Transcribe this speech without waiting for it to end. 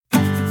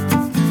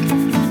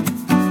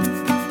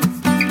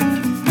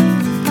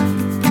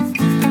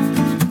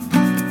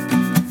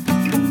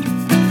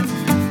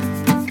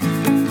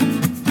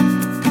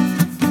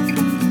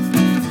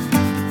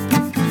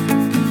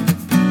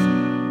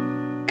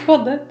Go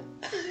on then.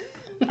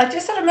 I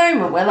just had a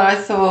moment when I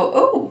thought,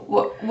 oh,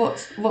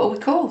 what are we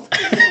called?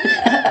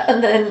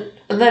 and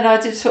then I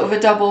did sort of a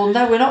double.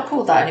 No, we're not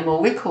called that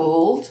anymore. We're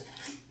called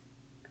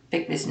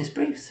Big Business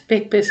Briefs.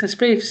 Big Business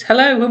Briefs.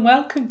 Hello and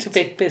welcome to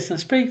Big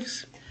Business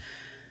Briefs.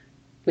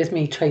 With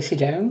me, Tracy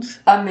Jones.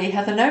 And me,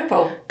 Heather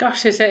Noble.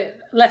 Gosh, is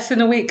it less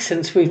than a week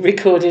since we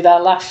recorded our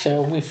last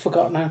show and we've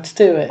forgotten how to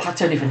do it? I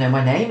don't even know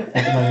my name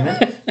at the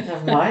moment.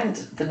 Never mind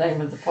the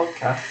name of the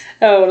podcast.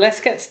 Oh, let's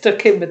get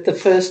stuck in with the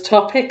first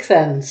topic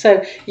then.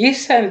 So you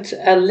sent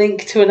a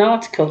link to an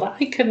article that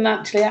I couldn't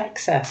actually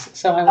access.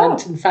 So I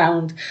went and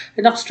found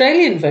an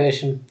Australian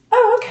version.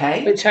 Oh,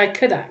 okay. Which I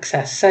could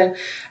access. So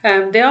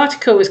the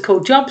article was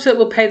called Jobs That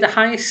Will Pay the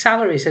Highest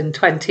Salaries in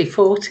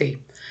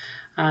 2040.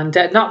 And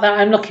not that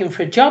I'm looking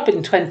for a job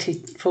in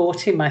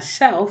 2040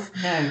 myself,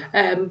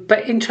 no.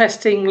 But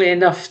interestingly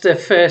enough, the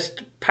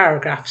first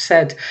paragraph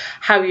said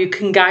how you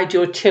can guide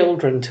your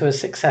children to a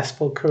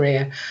successful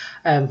career.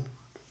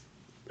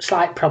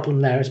 Slight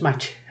problem there, as my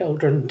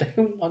children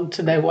don't want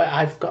to know what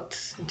I've got to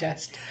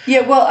suggest.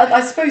 Yeah, well,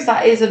 I suppose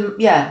that is,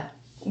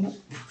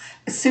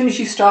 as soon as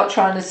you start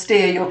trying to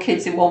steer your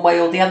kids in one way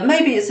or the other,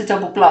 maybe it's a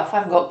double bluff. I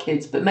haven't got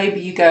kids, but maybe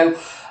you go,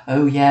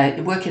 oh yeah,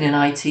 working in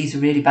IT is a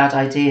really bad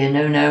idea.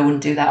 No, I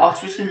wouldn't do that.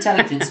 Artificial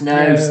intelligence,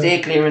 no,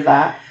 steer clear of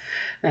that.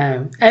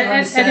 No.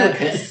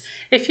 Anyway,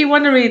 if you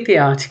want to read the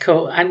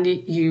article and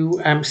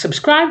you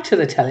subscribe to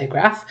The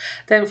Telegraph,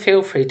 then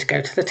feel free to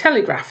go to The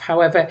Telegraph.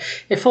 However,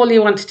 if all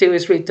you want to do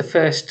is read the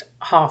first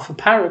half a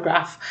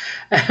paragraph,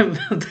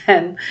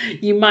 then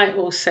you might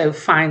also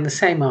find the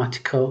same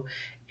article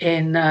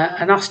in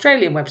an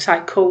Australian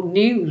website called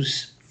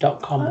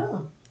news.com.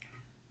 Oh.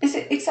 Is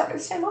it exactly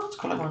the same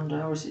article, I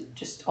wonder, or is it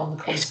just on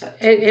the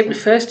concept? It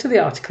refers to the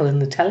article in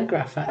The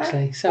Telegraph,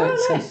 actually. It's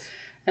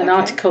an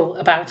article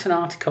about an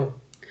article.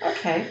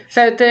 Okay.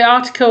 So the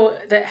article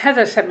that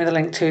Heather sent me the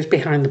link to is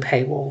behind the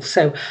paywall.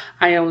 So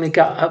I only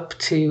got up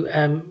to,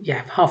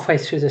 halfway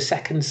through the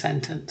second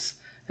sentence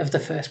of the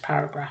first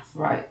paragraph.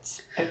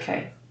 Right.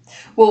 Okay.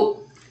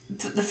 Well,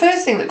 the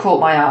first thing that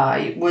caught my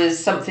eye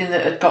was something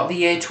that had got the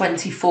year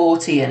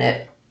 2040 in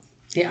it.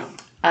 Yeah.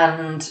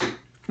 And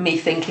me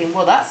thinking,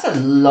 well, that's a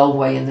long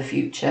way in the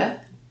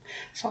future.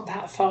 It's not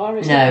that far,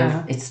 is it?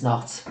 No, it's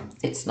not.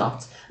 It's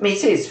not. I mean,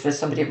 it is for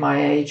somebody of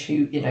my age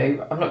who,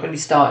 I'm not going to be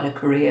starting a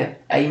career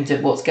aimed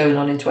at what's going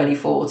on in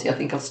 2040. I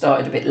think I've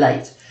started a bit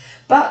late.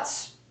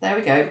 But there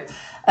we go.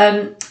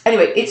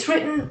 Anyway, it's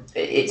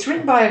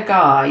written by a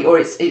guy, or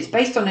it's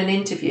based on an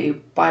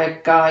interview by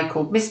a guy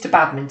called Mr.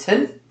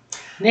 Badminton.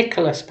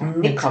 Nicholas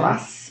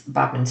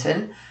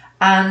Badminton.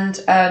 And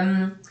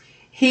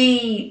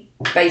he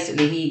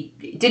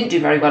didn't do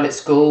very well at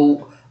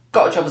school,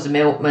 got a job as a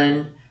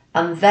milkman,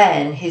 and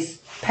then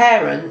his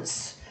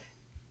parents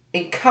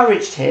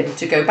encouraged him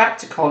to go back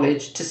to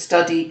college to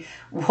study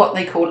what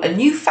they call a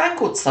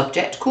newfangled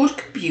subject called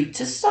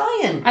computer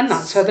science. And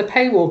that's where the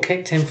paywall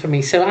kicked in for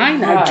me. So I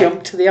now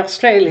jump to the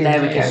Australian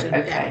version.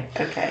 There we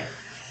go.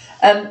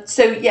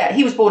 Okay.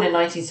 He was born in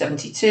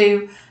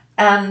 1972,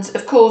 and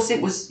of course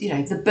it was,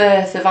 the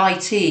birth of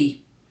IT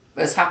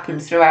has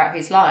happened throughout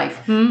his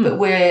life, but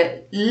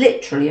we're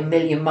literally a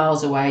million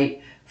miles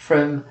away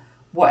from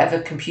whatever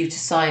computer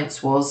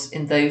science was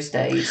in those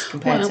days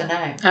compared to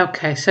now.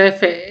 Okay, so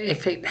if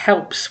it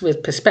helps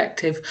with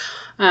perspective,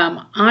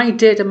 I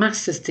did a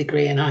master's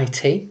degree in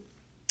IT.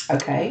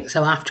 Okay.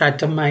 So after I'd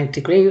done my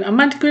degree, and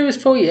my degree was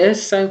 4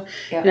 years, so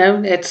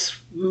it's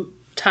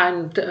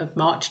time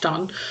marched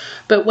on.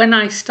 But when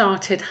I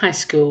started high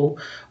school,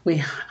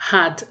 we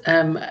had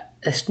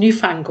this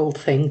newfangled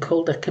thing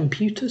called a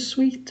computer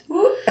suite.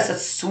 Ooh, that's a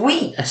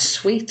suite. A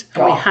suite.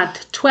 And we had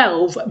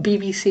 12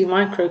 BBC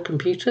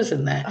microcomputers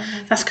in there.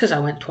 Oh, that's because I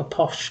went to a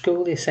posh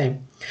school, you see.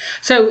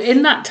 So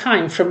in that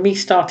time, from me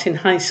starting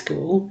high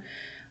school,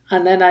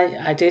 and then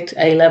I did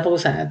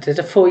A-levels, and I did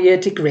a 4-year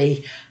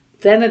degree.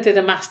 Then I did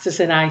a master's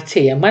in IT.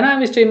 And when I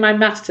was doing my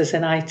master's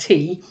in IT,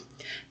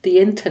 the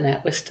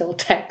internet was still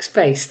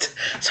text-based.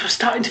 So I'm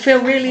starting to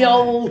feel really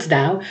old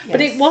now. Yes.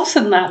 But it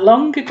wasn't that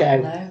long ago.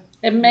 No.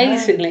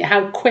 Amazingly,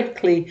 how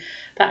quickly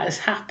that has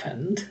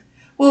happened.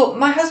 Well,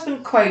 my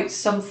husband quotes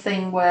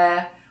something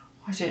where,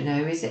 I don't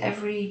know, is it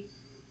every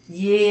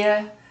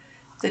year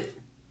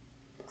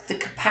the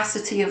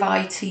capacity of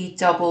IT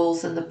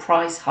doubles and the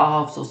price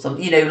halves or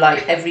something,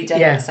 like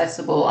everyday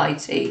accessible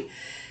IT.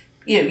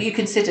 You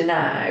consider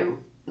now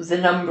the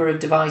number of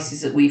devices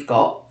that we've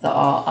got that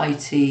are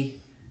IT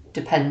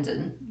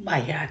dependent.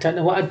 I don't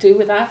know what I'd do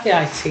without the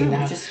IT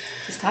now. Just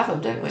have them,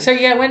 don't we? So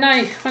when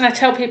I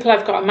tell people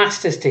I've got a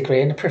master's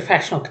degree in a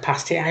professional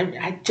capacity,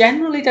 I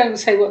generally don't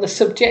say what the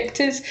subject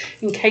is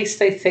in case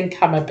they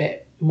think I'm a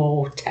bit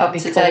more technical.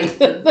 Up to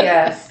date.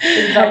 Yes,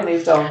 that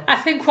moved on. I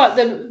think what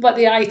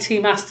the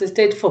IT masters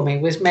did for me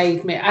was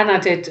made me, and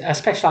I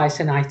specialised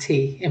in IT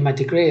in my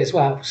degree as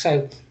well.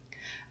 So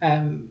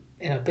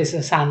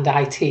business and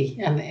IT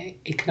and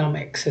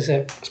economics as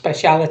a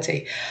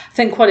speciality. I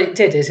think what it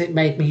did is it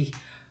made me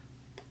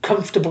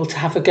comfortable to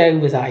have a go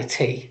with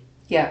IT.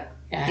 Yeah.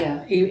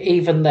 Yeah.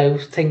 Even though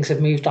things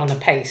have moved on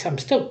apace, I'm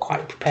still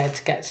quite prepared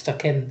to get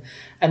stuck in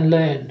and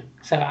learn.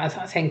 So I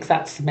think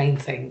that's the main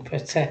thing.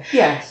 But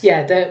Yes.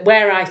 yeah,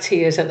 where IT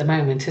is at the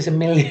moment is a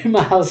million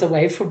miles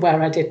away from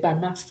where I did my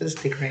master's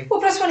degree.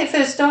 Well, plus when it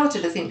first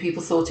started, I think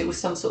people thought it was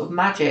some sort of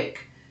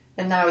magic.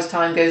 And now as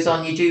time goes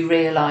on, you do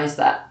realise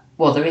that,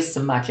 well, there is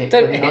some magic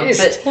going on.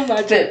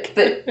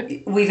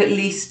 But we've at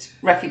least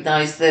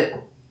recognised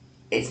that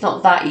it's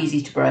not that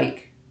easy to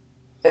break.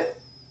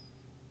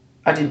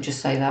 I didn't just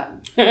say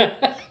that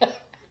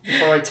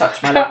before I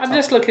touched my laptop. I'm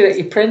just looking at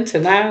your printer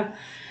now.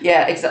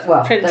 Yeah, exactly.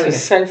 Well,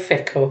 printer's so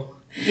fickle.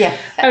 Yeah.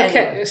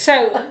 Okay, anyway.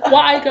 So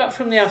what I got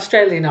from the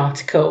Australian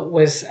article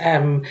was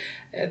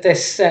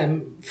this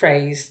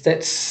phrase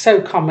that's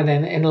so common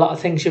in a lot of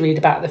things you read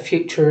about the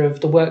future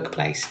of the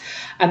workplace,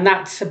 and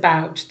that's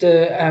about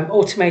the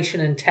automation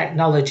and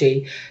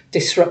technology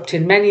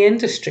disrupting many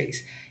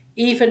industries.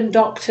 Even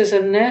doctors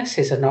and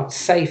nurses are not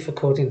safe,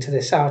 according to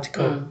this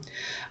article.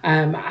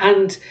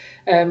 And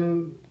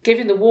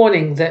giving the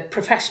warning that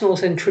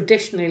professionals in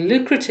traditionally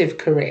lucrative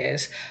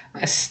careers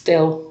are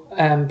still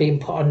being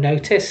put on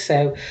notice.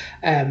 So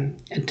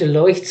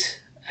Deloitte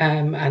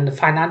and the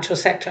financial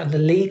sector and the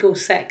legal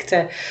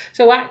sector.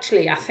 So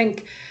actually, I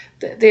think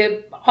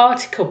the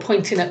article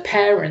pointing at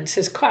parents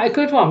is quite a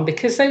good one,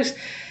 because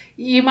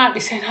you might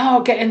be saying,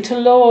 oh, get into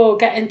law,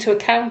 get into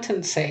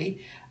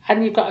accountancy,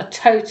 and you've got a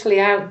totally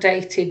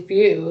outdated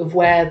view of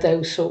where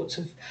those sorts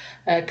of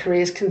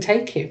careers can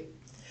take you.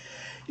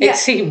 It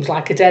seems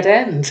like a dead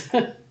end.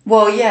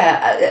 Well,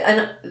 yeah,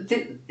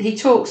 and he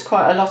talks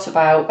quite a lot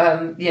about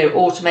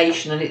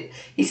automation, and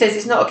he says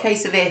it's not a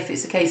case of if,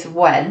 it's a case of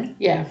when.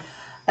 Yeah.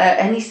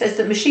 And he says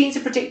that machines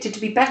are predicted to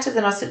be better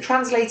than us at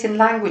translating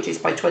languages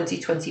by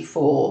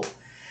 2024,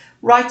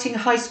 writing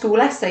high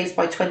school essays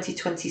by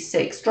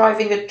 2026,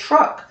 driving a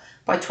truck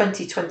by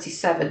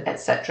 2027,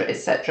 etc.,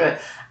 etc.,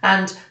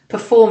 and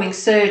performing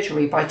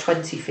surgery by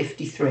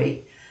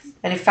 2053.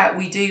 And in fact,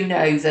 we do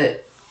know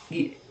that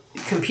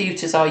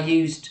computers are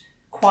used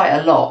quite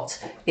a lot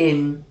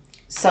in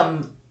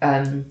some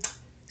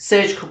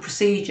surgical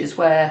procedures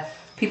where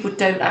people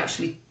don't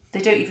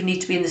even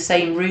need to be in the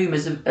same room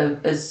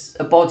as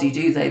a body,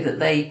 do they? That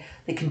they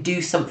can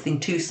do something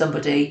to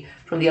somebody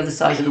from the other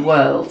side of the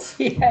world.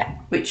 Yeah.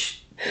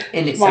 Which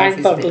in itself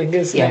mind-boggling,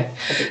 isn't it?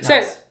 A bit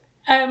nuts.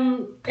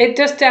 So it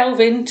does delve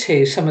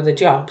into some of the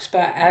jobs,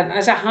 but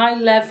as a high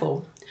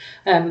level,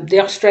 the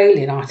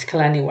Australian article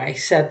anyway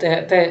said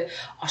that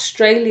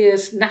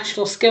Australia's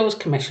National Skills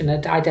Commission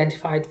had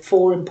identified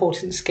 4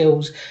 important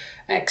skills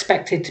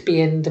expected to be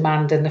in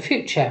demand in the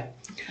future.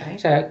 Okay.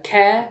 So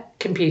care,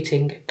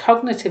 computing,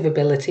 cognitive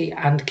ability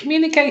and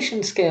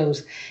communication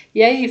skills.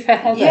 Yay for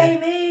Heather. Yay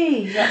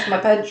me! That's my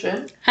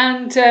pension.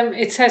 And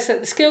it says that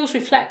the skills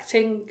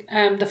reflecting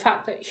the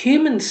fact that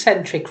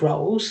human-centric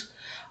roles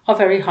are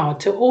very hard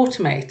to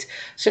automate,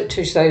 such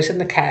as those in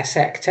the care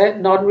sector,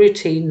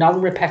 non-routine,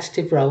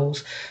 non-repetitive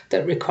roles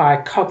that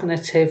require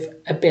cognitive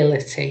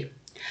ability.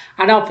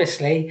 And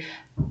obviously,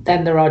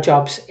 then there are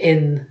jobs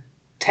in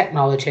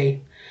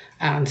technology,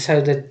 and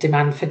so the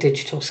demand for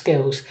digital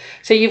skills.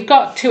 So you've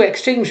got 2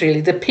 extremes, really.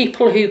 The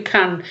people who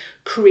can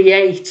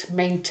create,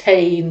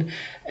 maintain,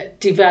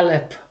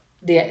 develop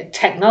the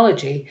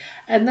technology,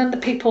 and then the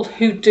people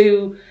who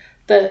do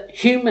the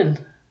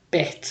human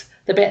bit,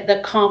 the bit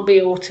that can't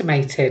be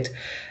automated,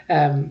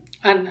 and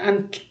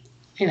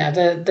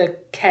the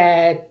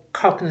care,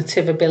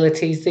 cognitive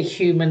abilities, the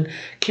human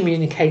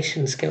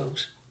communication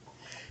skills.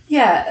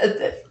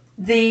 Yeah,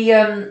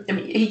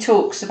 he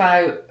talks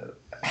about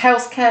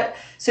healthcare.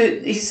 So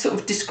he sort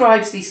of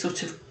describes these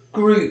sort of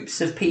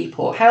groups of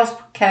people: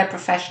 healthcare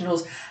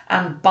professionals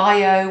and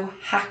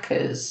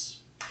biohackers.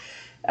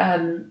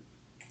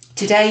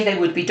 Today they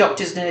would be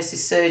doctors,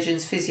 nurses,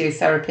 surgeons,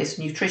 physiotherapists,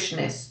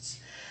 nutritionists.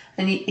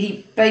 And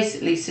he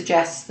basically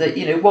suggests that,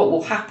 what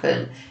will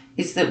happen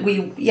is that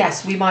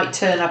we might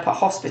turn up at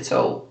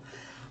hospital.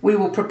 We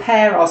will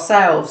prepare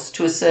ourselves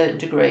to a certain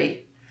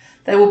degree.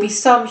 There will be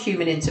some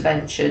human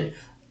intervention,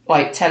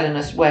 like telling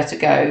us where to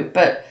go,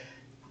 but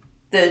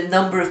the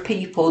number of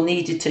people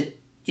needed to,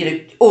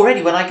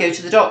 already when I go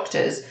to the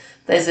doctors,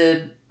 there's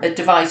a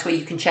device where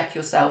you can check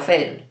yourself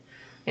in.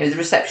 The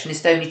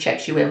receptionist only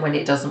checks you in when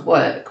it doesn't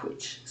work,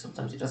 which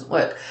sometimes it doesn't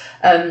work.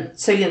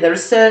 So there are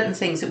certain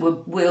things that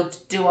we'll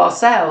do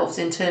ourselves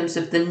in terms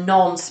of the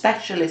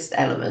non-specialist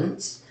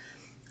elements,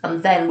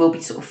 and then we'll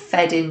be sort of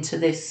fed into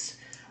this,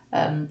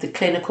 the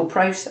clinical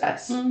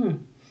process.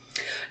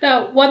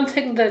 Now, one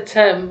thing that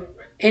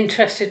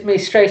interested me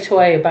straight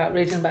away about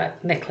reading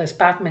about Nicholas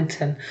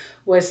Badminton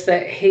was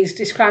that he's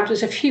described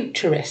as a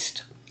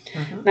futurist.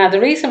 Mm-hmm. Now, the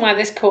reason why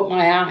this caught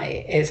my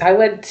eye is I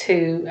went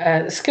to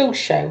the skills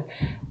show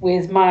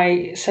with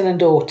my son and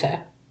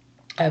daughter.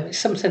 It's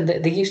something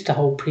that they used to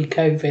hold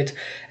pre-COVID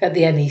at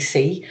the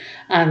NEC,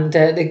 and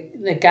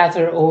they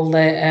gather all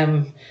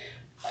the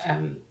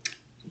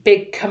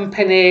big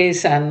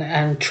companies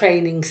and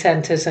training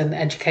centres and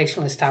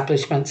educational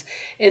establishments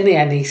in the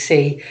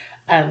NEC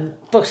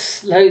and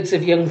bus loads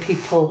of young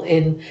people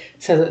in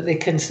so that they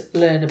can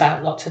learn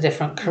about lots of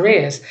different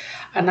careers.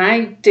 And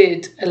I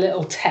did a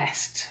little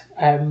test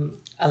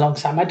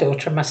alongside my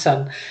daughter and my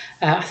son.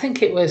 I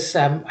think it was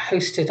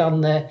hosted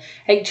on the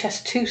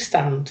HS2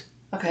 stand.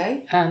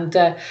 Okay. And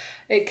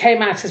it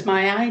came out as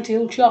my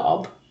ideal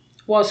job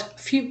was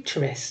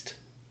futurist.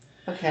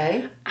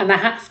 Okay. And I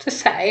have to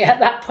say, at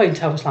that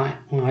point, I was like,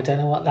 I don't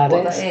know what that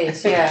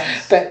is.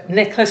 Yeah. But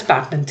Nicholas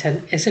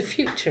Badminton is a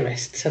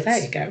futurist, so there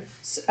you go.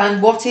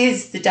 And what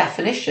is the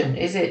definition?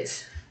 Is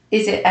it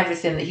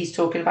everything that he's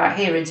talking about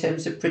here in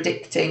terms of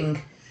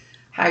predicting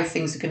how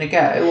things are going to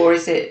go, or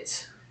is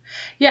it?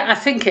 Yeah, I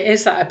think it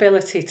is that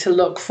ability to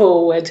look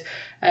forward,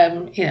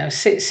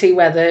 see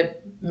where the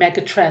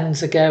mega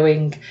trends are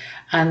going,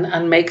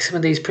 and make some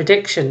of these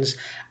predictions.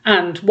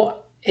 And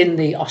what in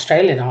the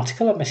Australian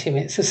article, I'm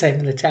assuming it's the same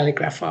in the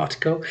Telegraph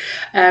article,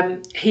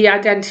 he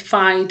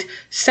identified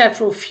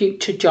several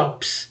future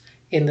jobs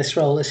in this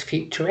role as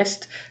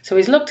futurist. So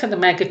he's looked at the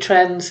mega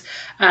trends,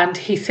 and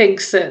he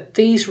thinks that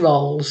these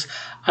roles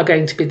are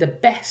going to be the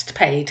best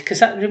paid,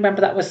 because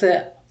remember that was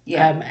the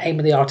aim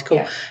of the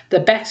article, the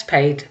best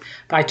paid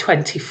by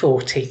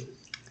 2040.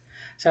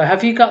 So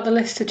have you got the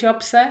list of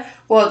jobs there?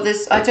 Well,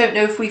 I don't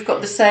know if we've got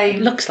the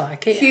same. Looks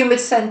like it.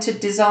 Human-centred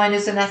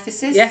designers and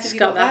ethicists. Yes,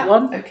 got that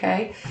one.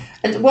 Okay.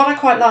 And what I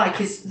quite like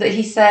is that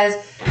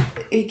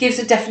he gives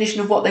a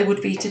definition of what they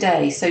would be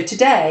today. So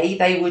today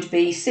they would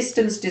be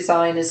systems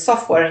designers,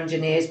 software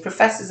engineers,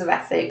 professors of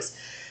ethics,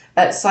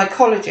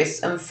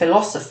 psychologists and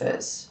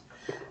philosophers.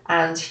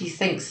 And he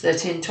thinks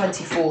that in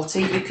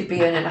 2040 you could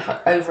be earning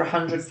over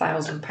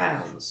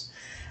 £100,000.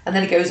 And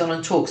then he goes on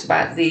and talks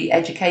about the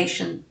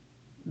education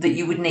that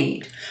you would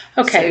need.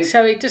 Okay,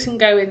 so it doesn't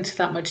go into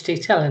that much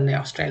detail in the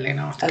Australian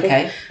article.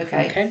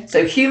 Okay.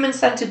 So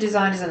human-centred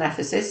designers and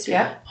ethicists,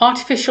 yeah.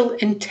 Artificial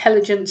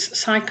intelligence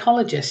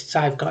psychologists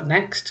I've got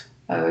next.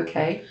 Oh,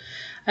 okay.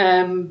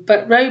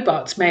 But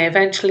robots may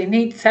eventually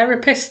need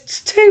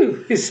therapists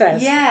too, he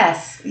says.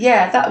 Yes,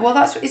 yeah.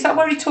 Is that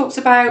where he talks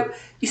about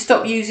you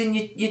stop using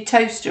your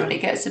toaster and it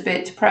gets a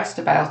bit depressed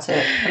about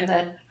it, and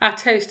then our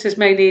toasters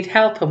may need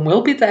help and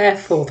we'll be there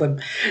for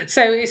them.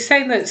 So he's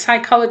saying that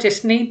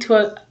psychologists need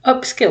to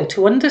upskill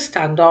to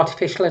understand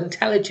artificial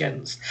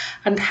intelligence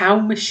and how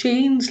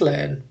machines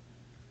learn.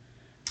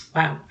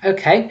 Wow.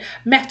 Okay.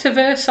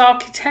 Metaverse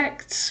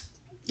architects.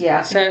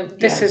 Yeah. So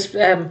this is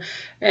a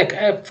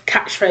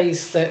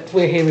catchphrase that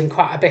we're hearing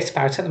quite a bit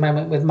about at the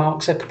moment with Mark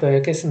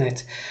Zuckerberg, isn't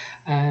it?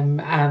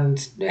 And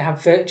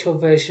have virtual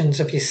versions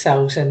of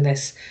yourselves in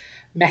this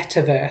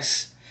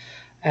metaverse.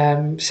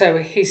 So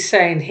he's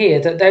saying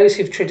here that those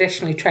who've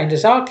traditionally trained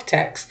as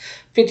architects,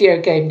 video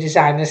game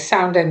designers,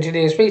 sound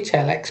engineers,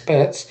 retail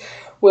experts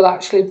will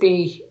actually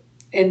be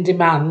in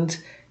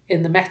demand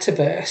in the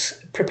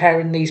metaverse,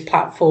 preparing these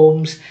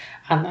platforms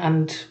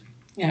and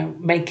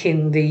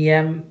making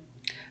the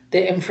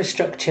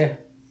infrastructure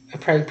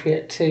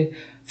appropriate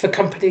for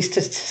companies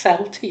to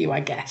sell to you, I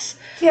guess.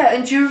 Yeah,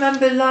 and do you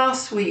remember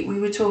last week we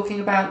were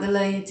talking about the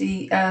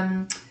lady,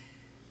 they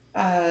got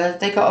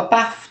a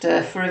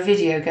BAFTA for a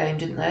video game,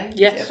 didn't they?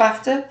 Yes. Was it a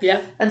BAFTA?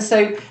 Yeah. And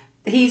so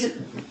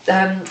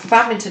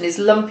Badminton is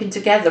lumping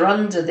together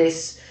under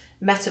this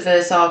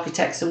metaverse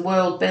architects and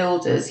world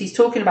builders. He's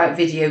talking about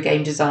video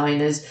game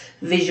designers,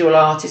 visual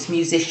artists,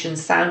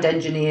 musicians, sound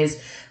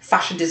engineers,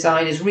 fashion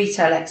designers,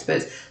 retail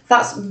experts.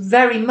 That's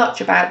very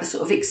much about the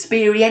sort of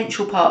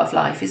experiential part of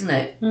life, isn't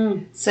it?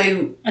 Mm.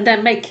 So, and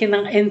then making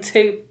that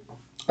into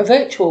a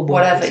virtual world.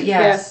 Whatever,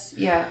 yes,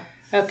 yeah.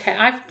 Okay,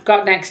 I've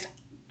got next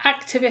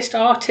activist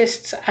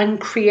artists and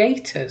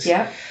creators.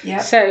 Yeah.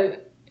 So,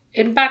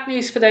 in bad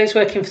news for those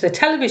working for the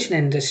television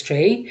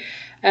industry,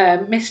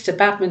 Mr.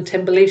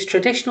 Badminton believes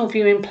traditional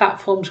viewing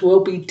platforms will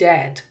be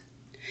dead.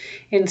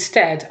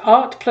 Instead,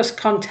 art plus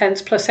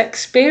contents plus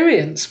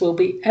experience will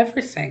be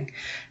everything.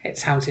 It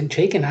sounds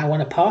intriguing. I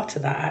want a part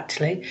of that,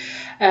 actually.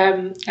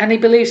 And he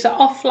believes that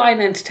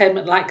offline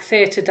entertainment like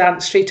theatre,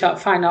 dance, street art,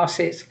 fine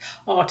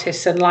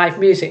artists and live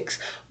musics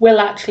will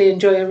actually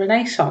enjoy a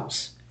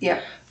renaissance.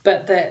 Yeah.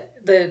 But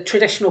the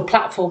traditional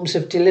platforms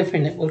of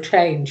delivering it will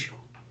change.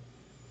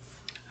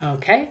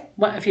 Okay,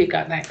 what have you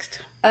got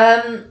next?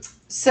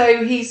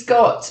 So he's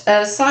got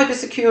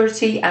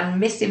cybersecurity and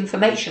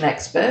misinformation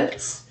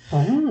experts.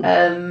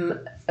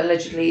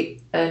 Allegedly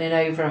earning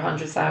over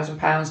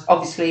 £100,000.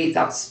 Obviously,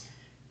 that's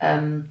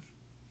the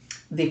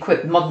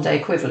modern day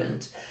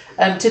equivalent.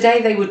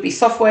 Today, they would be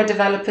software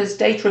developers,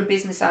 data and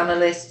business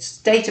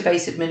analysts,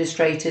 database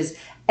administrators,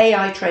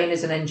 AI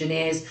trainers and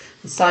engineers,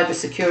 and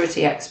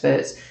cybersecurity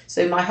experts.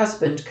 So my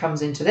husband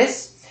comes into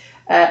this.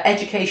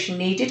 Education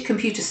needed,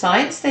 computer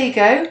science. There you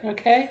go.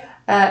 Okay.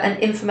 And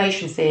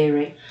information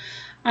theory.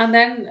 And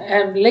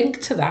then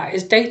linked to that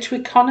is data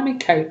economy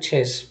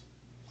coaches.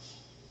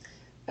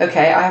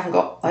 Okay, I haven't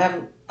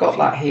got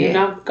that here. You've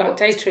not got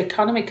data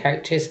economy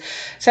coaches.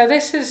 So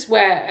this is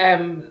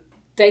where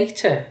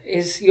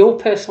your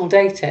personal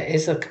data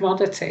is a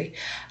commodity.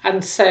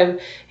 And so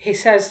he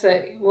says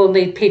that we'll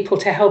need people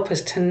to help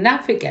us to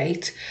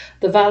navigate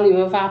the value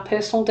of our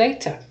personal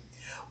data.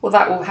 Well,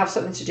 that will have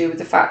something to do with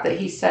the fact that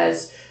he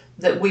says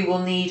that we will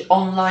need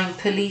online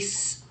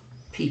police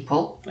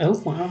people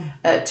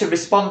to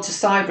respond to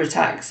cyber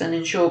attacks and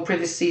ensure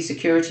privacy,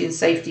 security and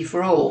safety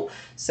for all.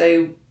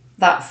 So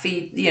that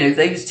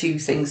those two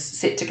things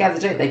sit together,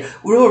 don't they?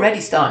 We're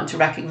already starting to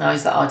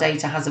recognise that our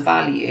data has a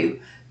value,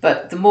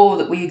 but the more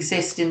that we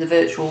exist in the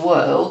virtual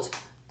world,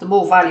 the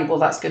more valuable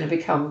that's going to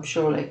become,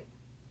 surely.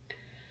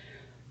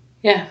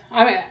 Yeah,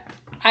 I mean,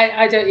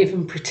 I don't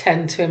even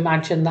pretend to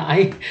imagine that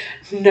I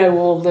know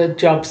all the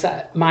jobs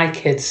that my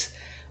kids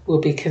will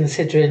be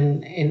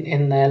considering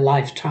in their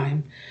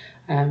lifetime.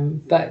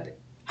 But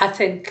I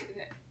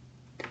think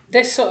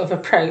this sort of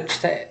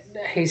approach that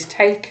he's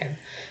taken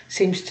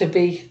seems to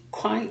be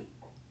quite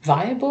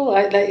viable.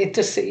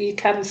 You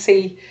can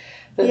see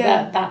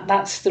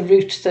that's the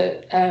route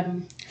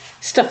that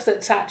stuff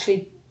that's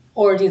actually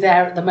already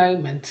there at the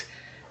moment.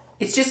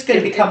 It's just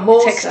going to become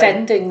more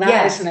extending that,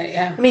 yes. Isn't it?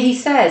 Yeah. I mean, he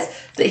says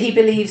that he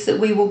believes that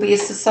we will be a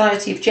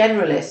society of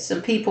generalists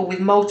and people with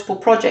multiple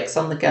projects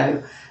on the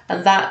go,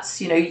 and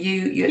that's you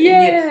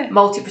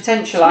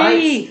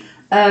multi-potentialites.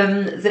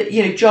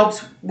 That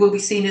jobs will be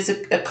seen as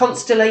a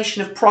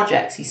constellation of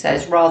projects. He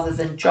says, rather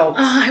than jobs.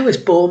 Oh, I was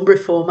born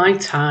before my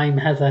time,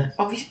 Heather.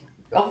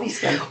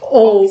 Obviously.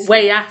 Or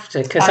way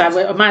after, because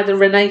I'm either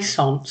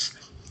Renaissance.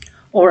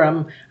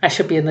 Or I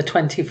should be in the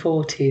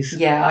 2040s.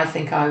 Yeah, I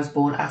think I was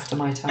born after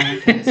my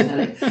time,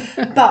 personally.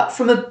 But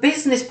from a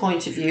business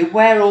point of view,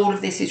 where all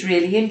of this is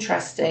really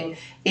interesting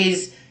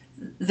is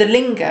the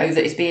lingo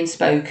that is being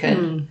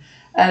spoken,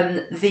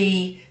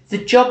 the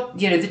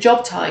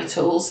job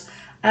titles,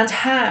 and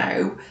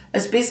how,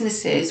 as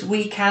businesses,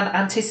 we can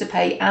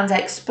anticipate and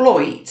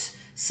exploit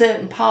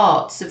certain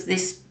parts of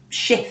this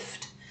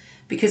shift.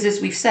 Because, as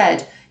we've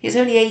said, it's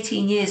only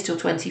 18 years till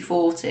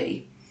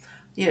 2040.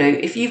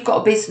 If you've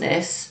got a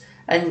business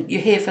and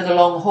you're here for the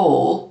long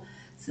haul,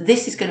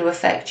 this is going to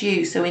affect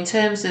you. So in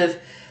terms of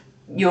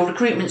your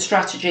recruitment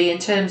strategy, in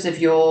terms of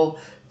your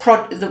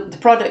the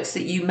products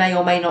that you may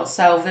or may not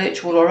sell,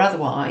 virtual or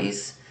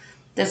otherwise,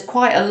 there's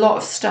quite a lot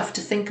of stuff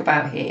to think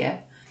about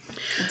here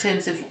in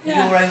terms of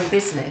your own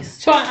business.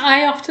 So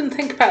I often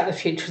think about the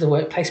future of the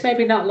workplace,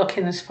 maybe not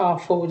looking as far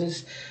forward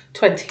as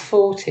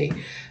 2040,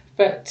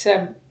 but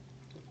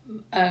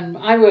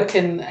I work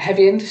in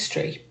heavy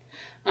industry,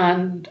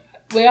 and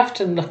we're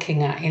often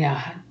looking at,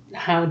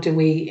 how do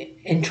we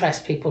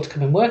interest people to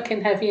come and work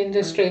in heavy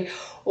industry,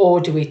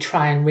 or do we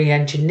try and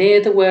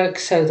re-engineer the work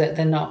so that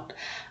they're not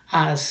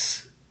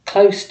as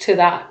close to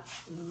that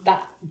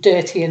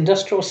dirty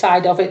industrial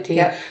side of it? Do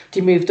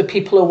you move the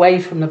people away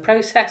from the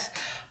process?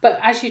 But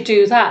as you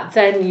do that,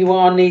 then you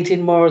are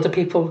needing more of the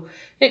people,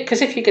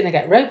 because if you're going to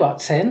get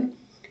robots in,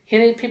 you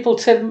need people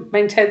to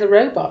maintain the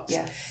robots.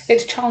 Yes.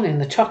 It's Charlie in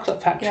the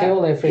Chocolate Factory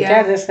all over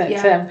again, isn't it?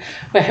 Yeah.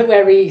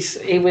 Where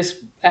he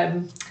was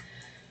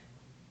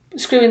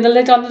screwing the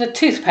lid on the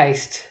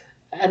toothpaste,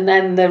 and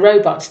then the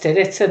robots did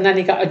it, and then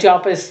he got a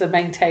job as the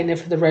maintainer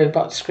for the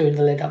robot screwing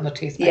the lid on the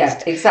toothpaste.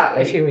 Yeah,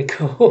 exactly. If you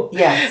recall.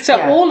 Yeah. So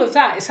all of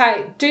that, it's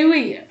like,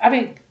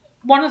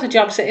 one of the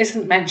jobs that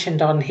isn't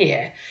mentioned on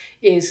here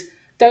is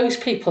those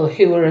people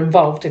who are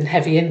involved in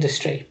heavy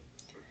industry.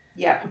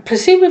 Yeah.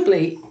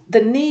 Presumably,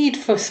 the need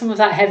for some of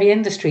that heavy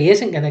industry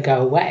isn't going to go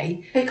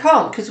away. It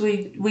can't, because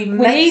we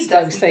need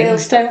stuff, those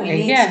things, don't we?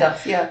 We need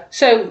stuff, yeah.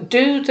 So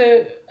do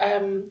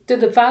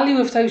the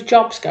value of those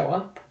jobs go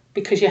up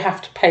because you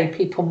have to pay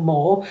people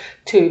more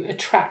to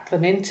attract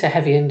them into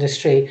heavy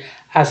industry,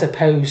 as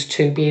opposed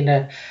to being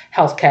a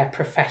healthcare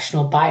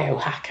professional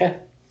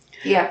biohacker?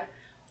 Yeah.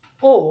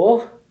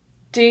 Or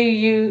do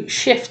you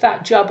shift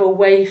that job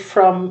away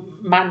from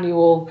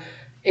manual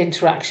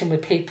interaction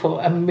with people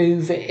and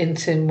move it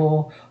into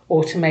more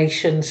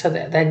automation, so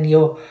that then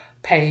you're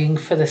paying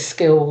for the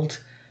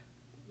skilled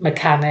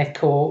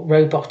mechanic or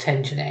robot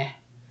engineer?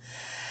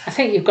 I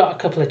think you've got a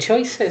couple of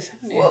choices,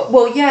 haven't you?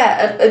 Well,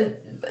 yeah,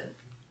 and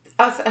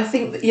I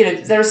think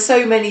there are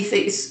so many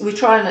things.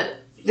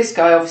 This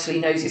guy obviously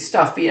knows his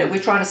stuff, but we're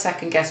trying to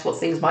second guess what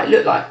things might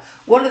look like.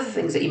 One of the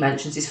things that he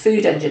mentions is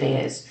food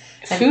engineers.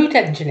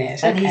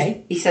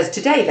 Okay. He says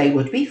today they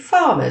would be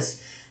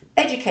farmers.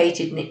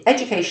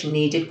 Education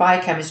needed,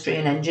 biochemistry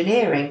and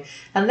engineering.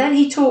 And then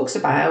he talks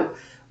about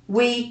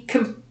we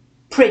can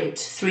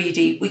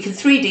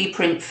 3D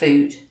print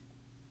food.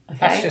 Okay?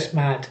 That's just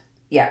mad.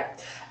 Yeah.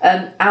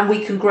 And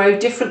we can grow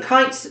different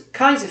kinds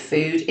of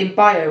food in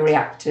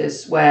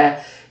bioreactors,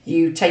 where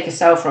you take a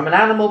cell from an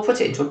animal, put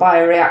it into a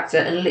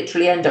bioreactor, and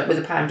literally end up with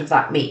a pound of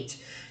that meat.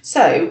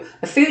 So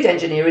a food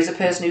engineer is a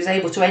person who's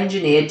able to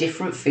engineer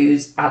different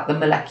foods at the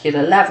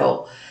molecular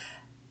level.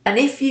 And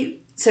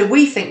so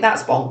we think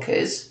that's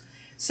bonkers.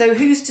 So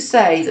who's to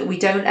say that we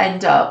don't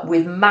end up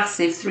with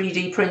massive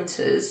 3D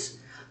printers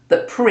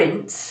that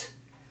print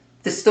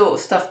the sort of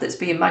stuff that's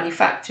being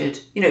manufactured?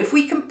 If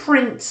we can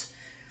print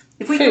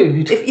If we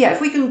Food? If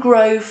we can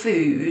grow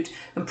food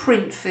and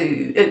print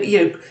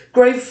food,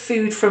 grow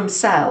food from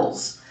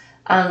cells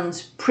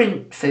and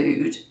print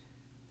food,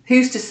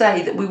 who's to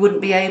say that we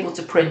wouldn't be able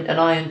to print an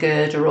iron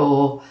girder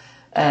or...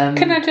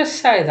 Can I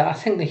just say that I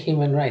think the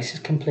human race is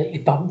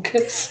completely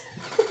bonkers?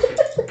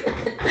 But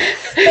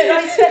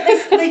I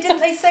expect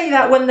they say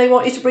that when they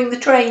wanted to bring the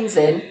trains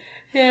in.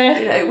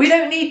 Yeah. We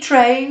don't need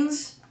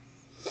trains.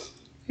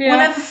 Yeah. We'll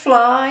never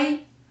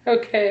fly.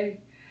 Okay.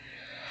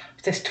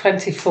 This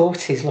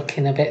 2040 is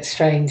looking a bit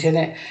strange, isn't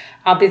it?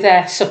 I'll be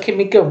there sucking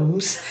my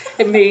gums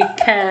in my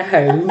care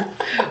home,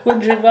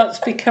 wondering what's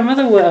become of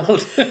the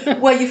world.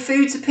 Where your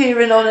food's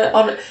appearing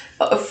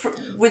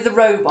with the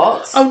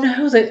robots. Oh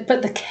no,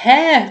 but the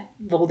care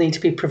will need to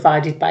be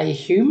provided by a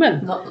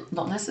human.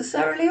 Not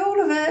necessarily all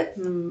of it.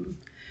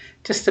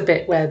 Just a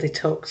bit where they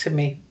talk to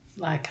me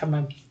like I'm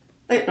a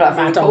Like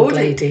mad old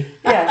lady.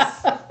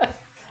 Yes.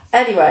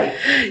 Anyway,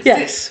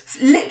 Yes.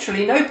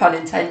 Literally, no pun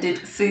intended,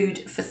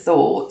 food for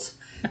thought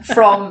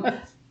from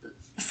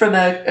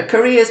a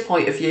career's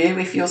point of view.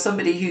 If you're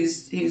somebody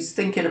who's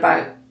thinking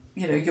about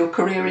your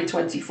career in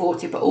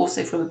 2040, but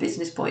also from a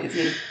business point of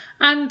view.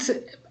 And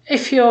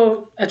if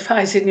you're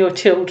advising your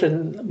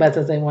children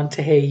whether they want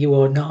to hear you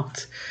or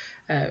not,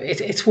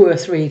 it's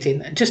worth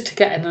reading just to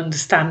get an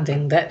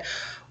understanding that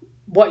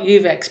what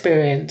you've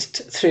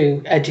experienced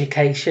through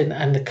education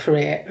and a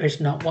career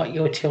is not what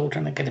your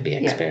children are going to be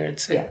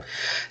experiencing. Yeah.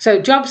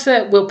 So jobs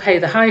that will pay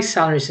the highest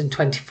salaries in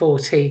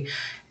 2040.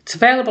 It's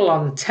available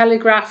on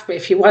Telegraph, but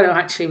if you want to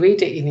actually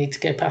read it, you need to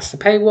go past the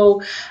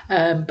paywall.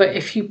 But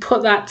if you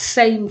put that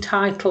same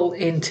title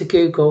into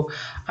Google,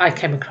 I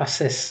came across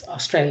this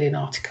Australian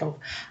article,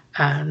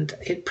 and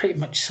it pretty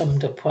much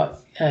summed up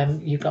what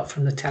you got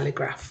from the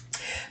Telegraph.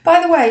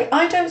 By the way,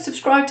 I don't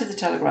subscribe to the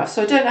Telegraph,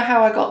 so I don't know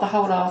how I got the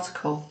whole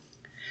article.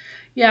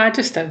 Yeah, I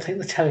just don't think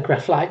the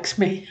Telegraph likes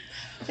me.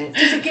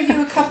 Does it give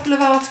you a couple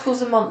of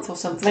articles a month or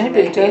something?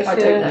 Maybe it does, I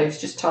don't know,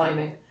 it's just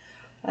timing.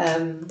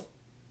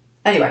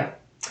 Anyway.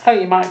 Oh,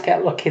 you might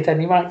get lucky then,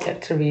 you might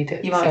get to read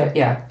it. You might,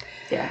 yeah.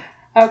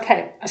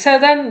 Okay, so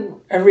then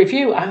a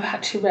review. I've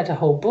actually read a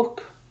whole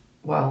book.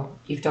 Well,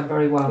 you've done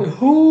very well. A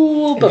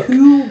whole book.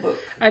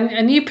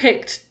 And you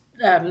picked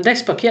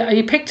this book. Yeah,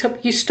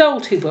 you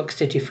stole 2 books,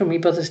 did you, from your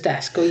brother's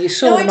desk, or you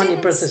saw them on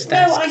your brother's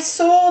desk? No, I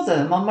saw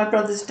them on my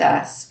brother's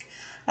desk,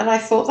 and I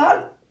thought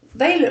that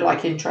they look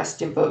like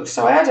interesting books.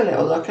 So I had a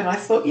little look, and I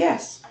thought,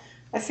 yes,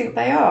 I think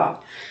they are,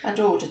 and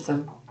ordered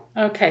them.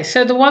 Okay,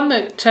 so the one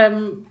that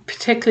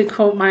particularly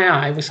caught my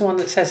eye was the one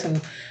that says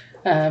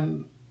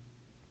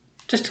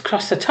just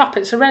across the top,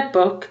 it's a red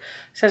book,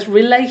 it says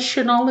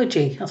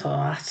Relationology. I thought,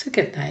 oh, that's a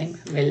good name,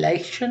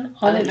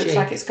 Relationology. And it looks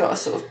like it's got a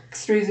sort of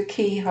through the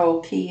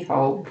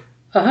keyhole.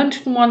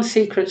 101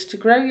 Secrets to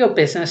Grow Your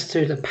Business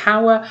Through the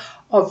Power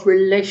of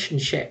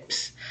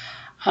Relationships.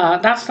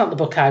 That's not the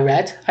book I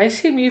read. I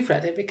assume you've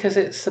read it because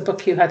it's the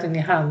book you had in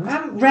your hand. I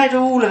haven't read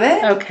all of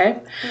it. Okay.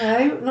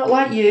 No, not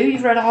like you.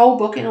 You've read a whole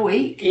book in a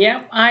week.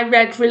 Yeah, I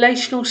read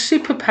Relational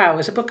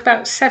Superpowers, a book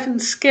about 7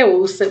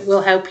 skills that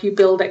will help you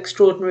build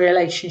extraordinary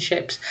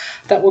relationships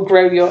that will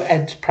grow your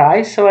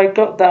enterprise. So I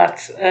got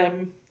that,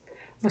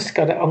 must have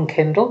got it on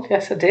Kindle.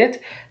 Yes, I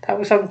did. That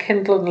was on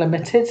Kindle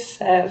Unlimited,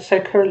 so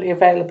currently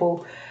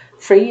available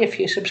free if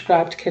you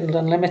subscribe to Kindle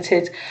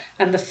Unlimited.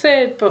 And the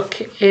third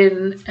book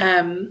in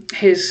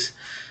his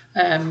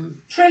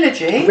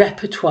trilogy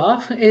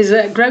repertoire is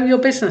Grow Your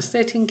Business,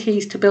 13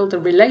 Keys to Build a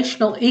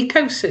Relational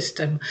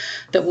Ecosystem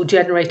that will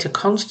generate a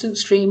constant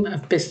stream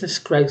of business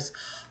growth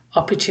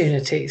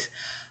opportunities.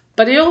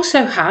 But he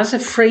also has a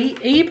free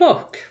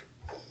ebook.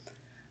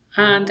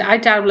 And I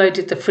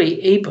downloaded the free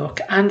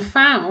ebook and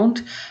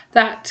found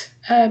that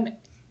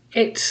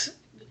it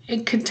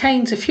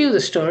contains a few of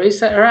the stories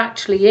that are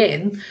actually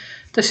in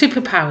the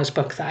Superpowers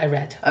book that I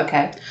read.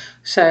 Okay.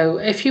 So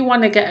if you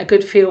want to get a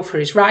good feel for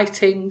his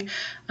writing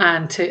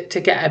and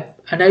to get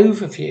an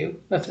overview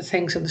of the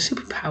things in the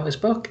Superpowers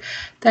book,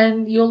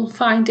 then you'll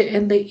find it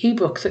in the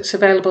ebook that's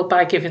available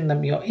by giving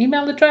them your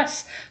email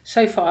address.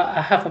 So far,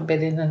 I haven't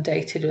been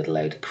inundated with a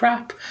load of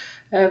crap.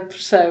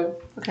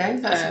 Okay,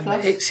 that's a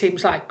plus. It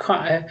seems like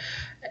quite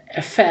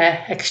a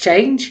fair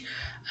exchange.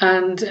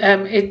 And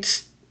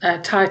it's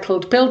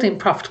titled Building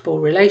Profitable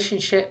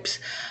Relationships,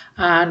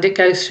 and it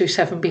goes through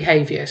 7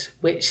 behaviours,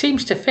 which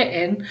seems to fit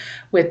in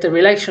with the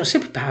Relational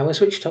Superpowers,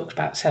 which talks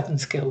about 7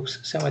 skills.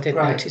 So I did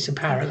notice a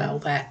parallel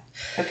there.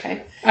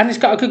 Okay. And it's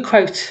got a good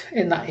quote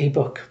in that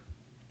ebook.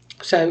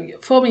 So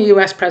former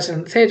US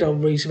President Theodore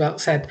Roosevelt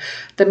said,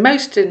 "The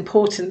most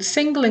important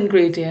single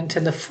ingredient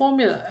in the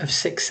formula of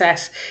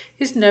success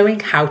is knowing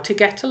how to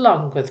get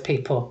along with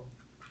people."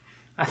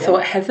 I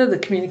thought Heather, the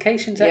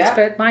communications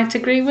expert, might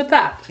agree with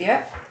that.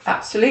 Yeah,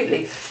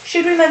 absolutely.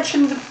 Should we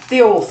mention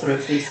the author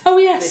of these? Oh,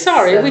 yes,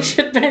 we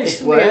should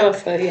mention the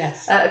author,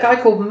 yes. A guy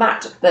called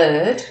Matt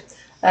Bird.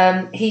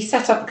 He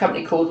set up a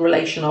company called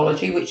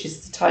Relationology, which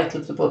is the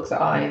title of the book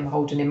that I am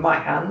holding in my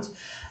hand,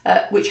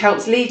 which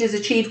helps leaders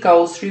achieve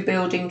goals through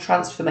building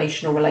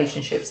transformational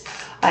relationships.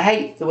 I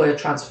hate the word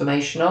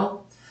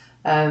transformational.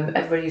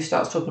 Everybody who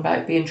starts talking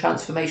about being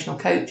transformational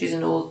coaches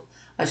and all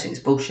I just think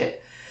it's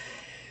bullshit.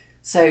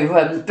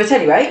 So, but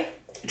anyway,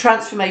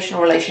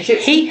 transformational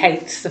relationships. He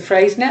hates the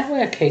phrase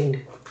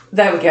networking.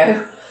 There we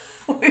go.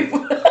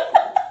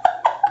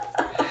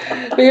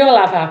 We all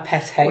have our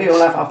pet hates. We all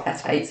have our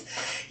pet hates.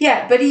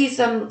 Yeah, but he's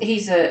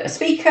a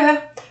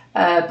speaker,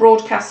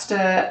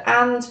 broadcaster,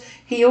 and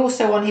he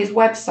also on his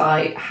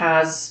website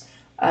has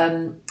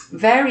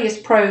various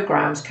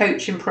programs,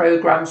 coaching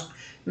programs,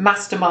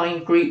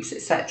 mastermind groups,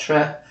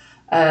 etc.,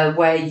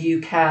 where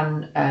you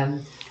can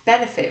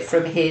benefit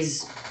from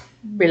his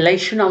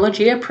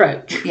relationology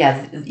approach. Yeah,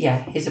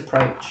 his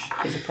approach.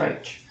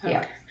 Okay.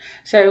 Yeah.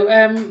 So,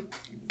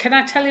 can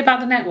I tell you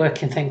about the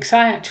networking thing? Because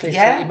I actually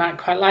thought you might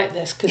quite like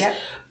this, because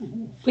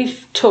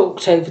we've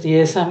talked over the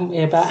years, haven't we,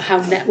 about how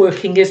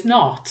networking is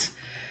not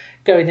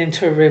going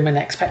into a room and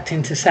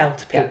expecting to sell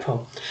to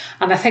people.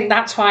 And I think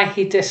that's why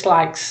he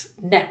dislikes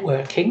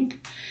networking.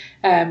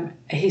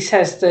 He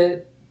says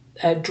the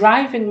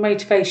driving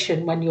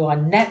motivation when you are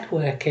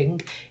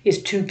networking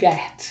is to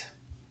get.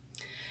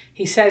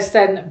 He says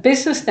then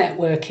business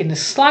networking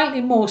is slightly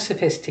more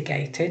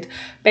sophisticated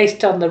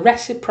based on the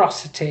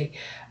reciprocity.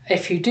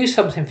 If you do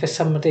something for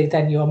somebody,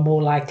 then you're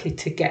more likely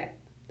to get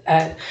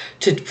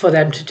for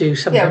them to do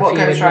something for you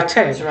in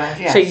return.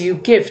 So you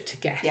give to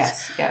get.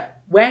 Yes, yeah.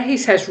 Where he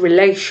says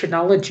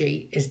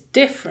relationology is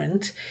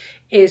different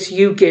is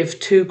you give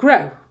to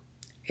grow.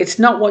 It's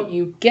not what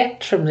you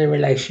get from the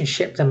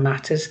relationship that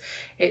matters.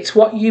 It's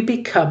what you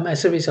become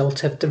as a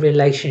result of the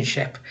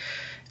relationship.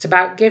 It's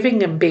about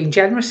giving and being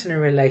generous in a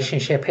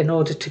relationship in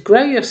order to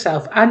grow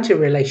yourself and your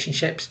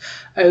relationships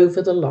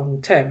over the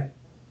long term.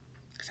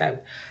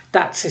 So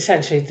that's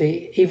essentially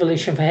the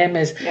evolution for him,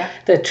 is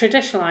the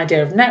traditional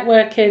idea of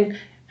networking,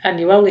 and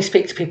you only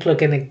speak to people who are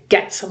going to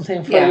get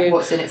something for you.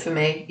 What's in it for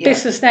me? Yeah.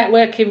 Business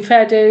networking,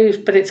 fair dues,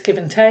 but it's give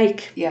and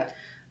take. Yeah.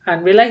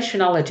 And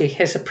relationology,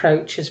 his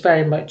approach is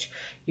very much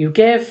you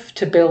give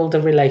to build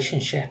a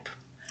relationship,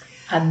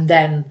 and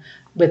then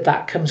with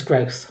that comes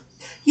growth.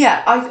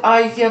 Yeah,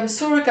 I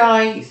saw a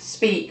guy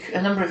speak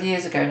a number of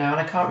years ago now, and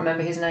I can't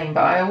remember his name,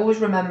 but I always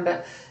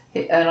remember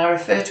it, and I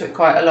refer to it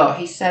quite a lot.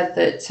 He said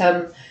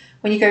that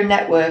when you go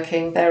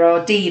networking, there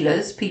are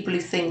dealers, people who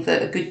think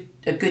that a good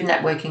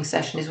networking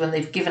session is when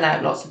they've given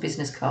out lots of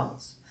business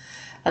cards.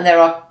 And there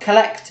are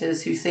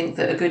collectors who think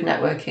that a good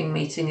networking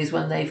meeting is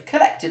when they've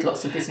collected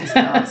lots of business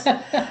cards.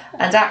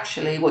 And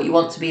actually, what you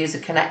want to be is a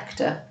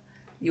connector.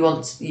 You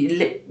want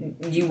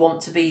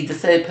to be the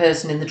third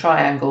person in the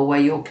triangle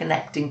where you're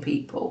connecting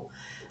people,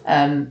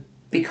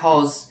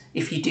 because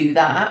if you do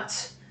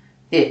that,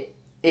 it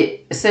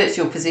asserts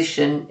your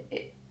position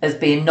as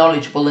being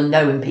knowledgeable and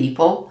knowing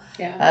people.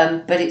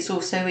 Yeah. But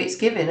it's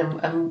giving,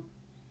 and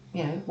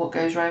what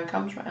goes round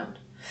comes round.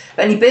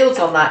 And he builds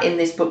on that in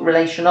this book,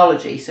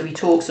 Relationology. So he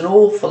talks an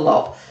awful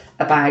lot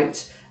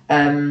about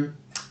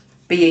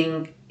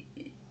being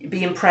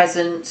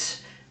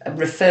present,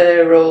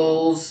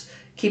 referrals,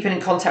 keeping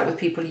in contact with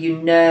people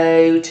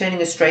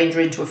turning a stranger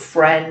into a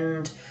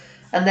friend,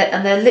 and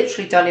they're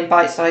literally done in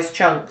bite-sized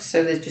chunks.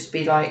 So there'd just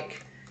be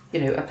like,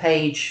 a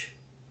page,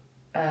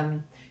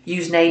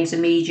 use names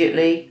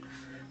immediately,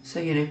 so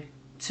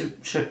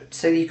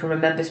so you can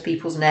remember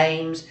people's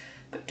names,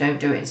 but don't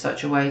do it in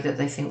such a way that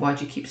they think, why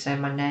do you keep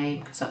saying my name?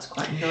 Because that's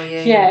quite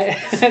annoying. Yeah.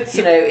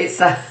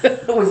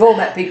 It's we've all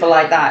met people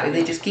like that who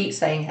they just keep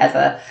saying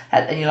Heather,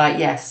 and you're like,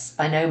 yes,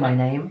 I know my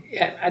name.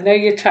 Yeah, I know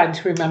you're trying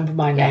to remember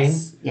my name.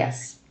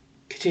 Yes.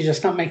 Could you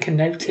just not make a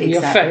note in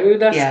your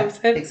phone or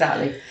something?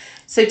 Exactly.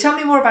 So tell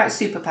me more about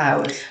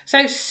superpowers.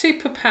 So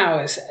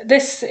superpowers.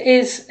 This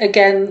is,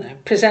 again,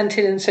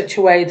 presented in such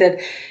a way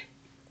that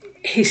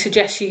he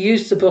suggests you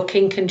use the book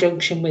in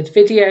conjunction with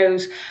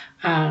videos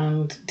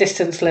and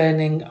distance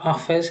learning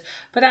offers.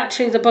 But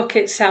actually the book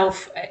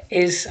itself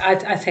is,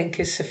 I think,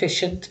 is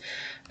sufficient.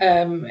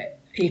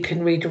 You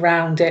can read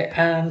around it,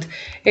 and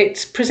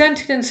it's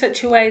presented in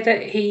such a way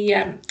that he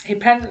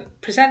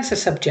presents a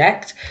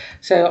subject,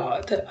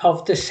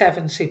 of the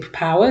 7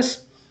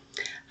 superpowers,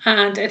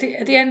 and at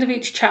the end of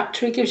each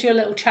chapter he gives you a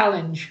little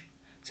challenge.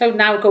 So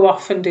now go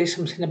off and do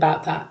something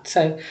about that.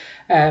 So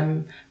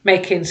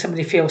making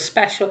somebody feel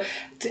special.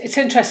 It's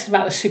interesting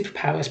about the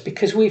superpowers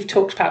because we've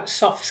talked about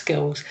soft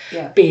skills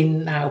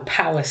being now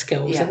power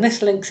skills, and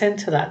this links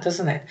into that,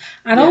 doesn't it?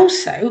 And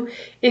also,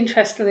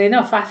 interestingly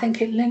enough, I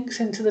think it links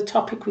into the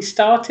topic we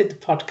started the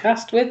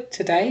podcast with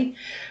today,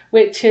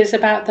 which is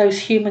about those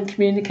human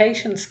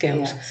communication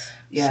skills. Yes.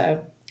 Yeah.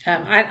 So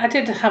I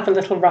did have a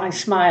little wry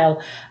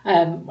smile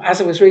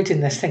as I was reading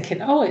this, thinking,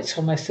 it's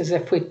almost as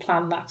if we'd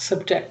planned that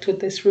subject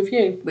with this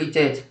review. We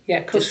did.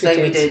 Yeah, of course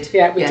we did.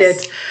 Yeah, we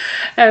did.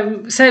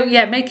 So,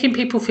 making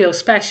people feel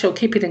special,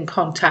 keeping in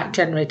contact,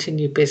 generating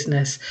new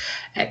business,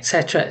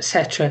 etc.,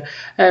 etc.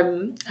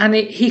 And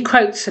he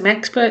quotes some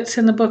experts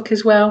in the book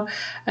as well.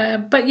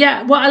 But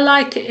what I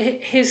like,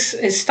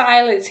 his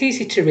style, it's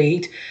easy to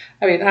read.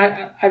 I mean,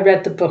 I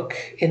read the book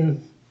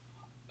in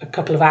a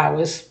couple of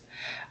hours.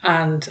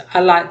 And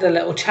I like the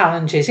little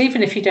challenges,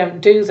 even if you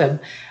don't do them.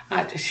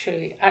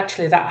 Actually,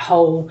 that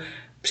whole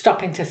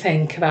stopping to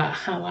think about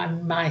how I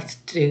might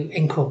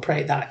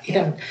incorporate that.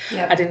 Yeah.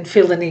 I didn't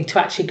feel the need to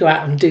actually go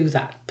out and do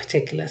that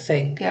particular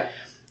thing. Yeah.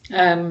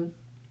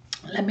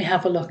 Let me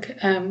have a look.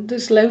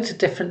 There's loads of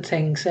different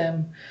things.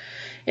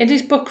 In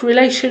his book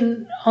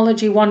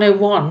Relatiology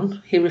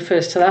 101, he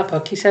refers to that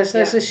book. He says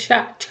there's a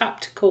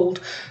chapter called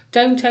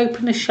 "Don't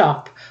Open a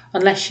Shop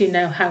Unless You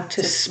Know How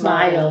to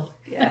Smile."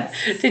 Yes.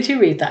 Did you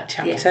read that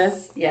chapter?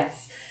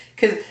 Yes.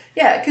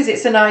 Because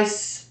it's a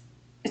nice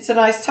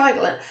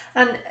title,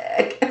 and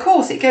of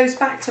course it goes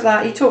back to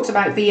that. He talks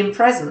about being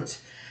present,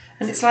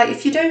 and it's like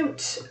if you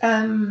don't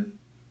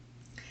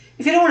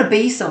want to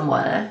be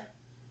somewhere,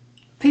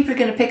 people are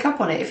going to pick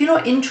up on it. If you're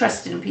not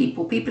interested in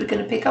people, people are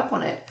going to pick up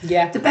on it.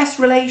 Yeah. The best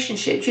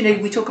relationships,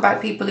 we talk about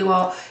people who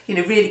are,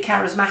 really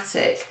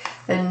charismatic,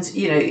 and,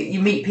 you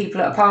meet people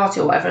at a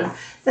party or whatever, and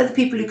they're the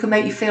people who can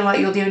make you feel like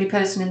you're the only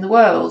person in the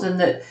world, and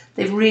that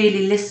they've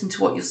really listened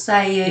to what you're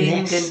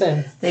saying. Yes.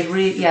 And they've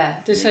really,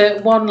 There's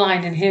one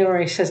line in here where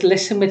he says,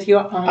 "Listen with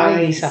your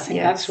eyes." I think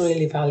that's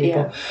really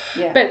valuable.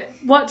 Yeah. But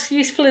what's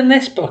useful in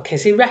this book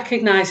is he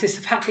recognises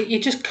the fact that you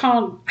just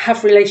can't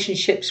have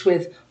relationships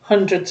with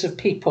hundreds of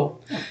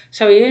people.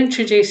 So he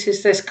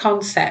introduces this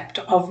concept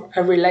of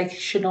a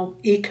relational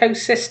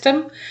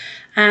ecosystem,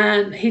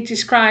 and he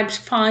describes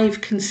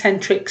 5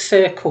 concentric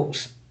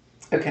circles.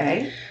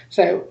 Okay.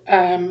 So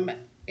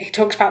he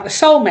talks about the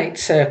soulmate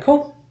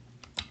circle,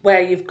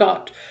 where you've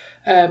got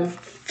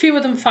fewer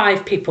than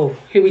 5 people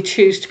who we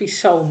choose to be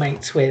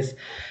soulmates with.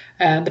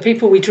 The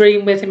people we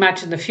dream with,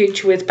 imagine the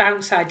future with,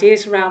 bounce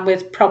ideas around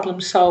with,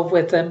 problem solve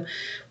with them.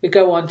 We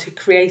go on to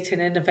create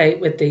and innovate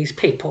with these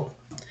people.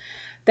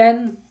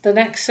 Then the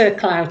next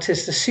circle out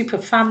is the super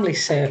family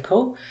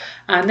circle,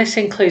 and this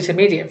includes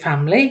immediate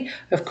family,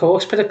 of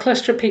course, but a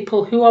cluster of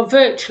people who are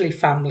virtually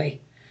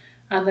family.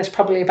 And there's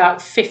probably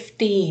about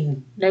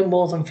 15, no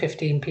more than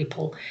 15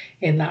 people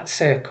in that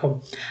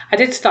circle. I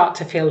did start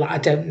to feel that I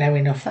don't know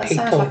enough people. That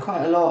sounds like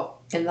quite a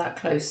lot in that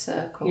close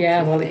circle.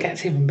 Yeah, well, it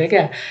gets even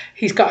bigger.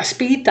 He's got a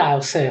speed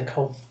dial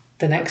circle,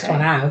 the next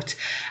one out.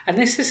 And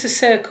this is a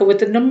circle with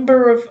the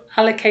number of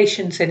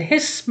allocations in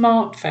his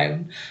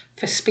smartphone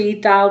for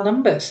speed dial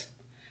numbers.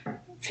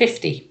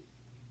 50.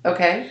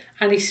 Okay.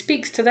 And he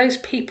speaks to those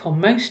people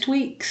most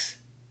weeks.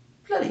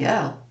 Bloody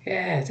hell.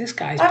 Yeah, this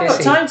guy's I've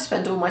busy. got time to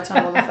spend all my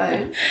time on the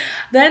phone.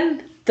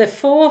 Then the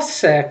 4th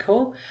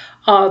circle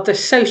are the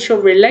social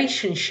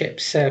relationship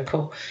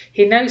circle.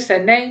 He knows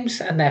their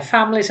names and their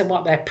families and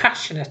what they're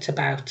passionate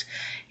about.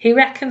 He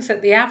reckons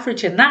that the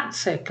average in that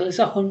circle is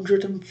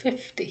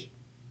 150.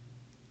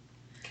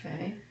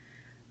 Okay.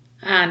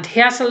 And he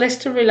has a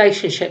list of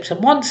relationships,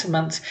 and once a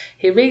month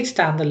he reads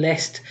down the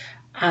list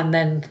and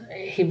then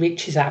he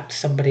reaches out to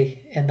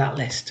somebody in that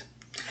list.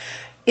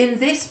 In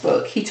this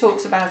book, he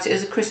talks about it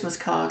as a Christmas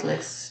card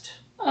list.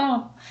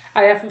 Oh,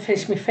 I haven't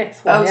finished my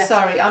 5th one yet.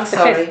 Sorry, I'm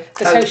sorry.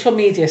 The social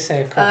media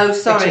circle. Oh,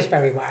 sorry. Which is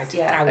very wide.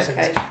 Yeah, thousands.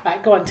 okay.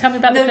 Right, go on. Tell me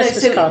about the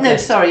Christmas card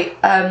list. Sorry.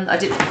 I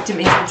didn't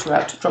mean to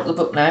interrupt. Drop the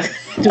book now.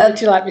 Would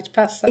you like me to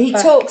pass that He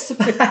back? talks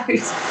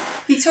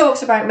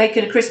about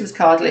making a Christmas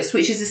card list,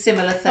 which is a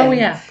similar thing. Oh,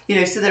 yeah.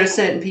 So there are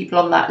certain people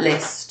on that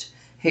list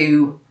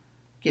who,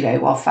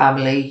 are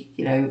family,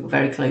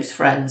 very close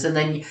friends, and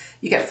then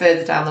you get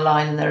further down the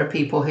line, and there are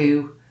people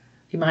who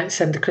you might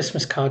send a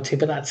Christmas card to,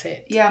 but that's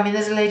it. Yeah, I mean,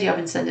 there's a lady I've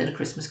been sending a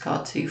Christmas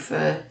card to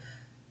for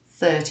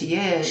 30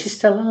 years. She's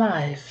still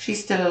alive?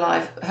 She's still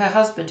alive. Her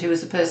husband, who was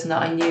the person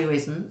that I knew,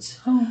 isn't.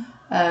 Oh.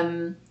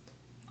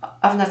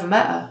 I've never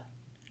met her,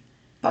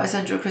 but I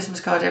send her a Christmas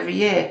card every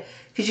year.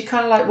 Because you're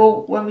kind of like,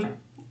 well,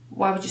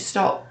 why would you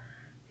stop?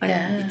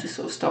 And you just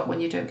sort of stop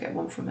when you don't get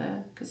one from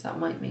her, because that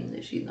might mean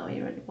that she's not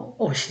here anymore.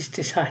 Or she's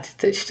decided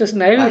that she doesn't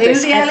know who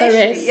this Heather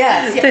is.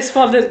 Yes. This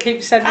one that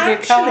keeps sending you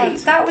cards. Actually,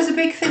 that was a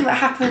big thing that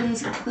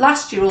happened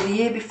last year or the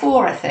year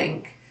before, I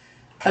think.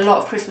 A lot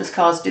of Christmas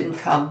cards didn't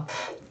come.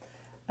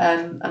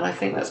 And I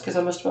think that's because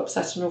I must have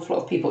upset an awful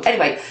lot of people.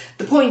 Anyway,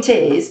 the point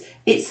is,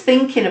 it's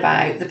thinking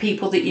about the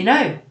people that you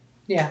know.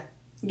 Yeah.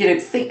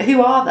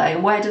 Who are they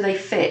and where do they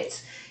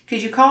fit?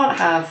 Because you can't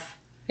have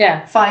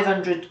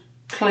 500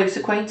 close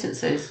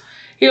acquaintances.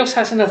 He also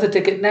has another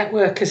dig at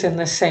networkers in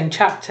the same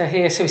chapter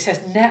here. So he says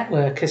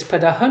networkers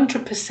put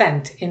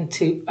 100%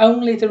 into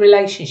only the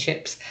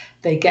relationships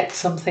they get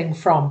something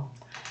from.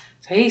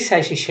 So he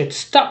says you should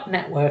stop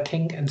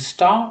networking and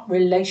start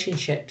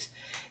relationships.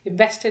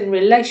 Invest in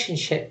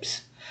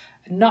relationships,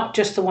 not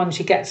just the ones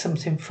you get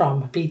something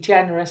from. Be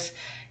generous.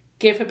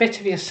 Give a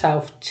bit of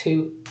yourself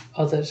to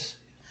others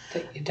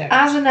that you don't.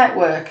 As a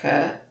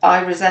networker,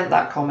 I resent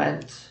that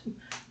comment,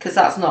 because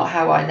that's not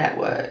how I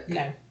network.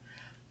 No.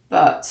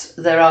 But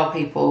there are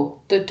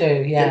people that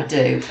do, that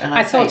do. And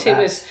I thought it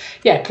was,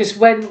 because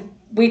when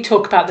we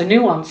talk about the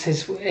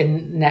nuances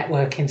in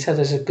networking, so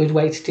there's a good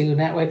way to do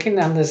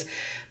networking and there's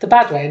the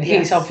bad way, and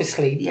he's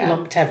obviously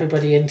lumped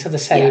everybody into the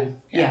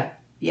same.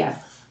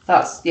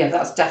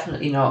 That's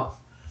definitely not.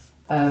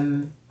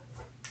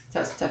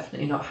 That's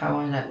definitely not how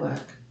I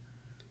network.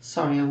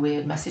 Sorry, a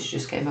weird message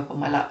just came up on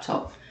my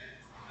laptop.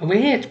 A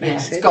weird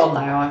message? Yeah, it's gone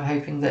now. I'm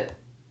hoping that.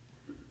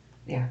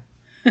 Yeah.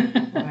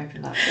 I'm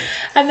hoping that's it.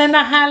 And then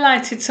I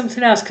highlighted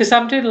something else because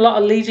I'm doing a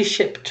lot of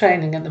leadership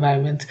training at the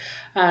moment,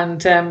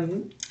 and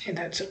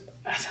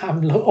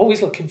I'm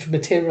always looking for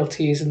material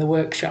to use in the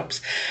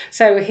workshops.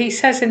 So he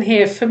says in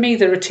here, for me,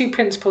 there are two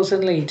principles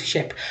in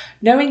leadership: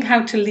 knowing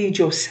how to lead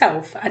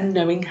yourself and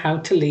knowing how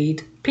to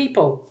lead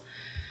people.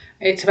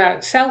 It's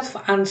about self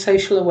and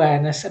social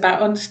awareness,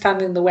 about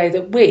understanding the way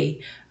that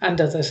we and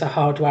others are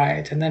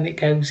hardwired, and then it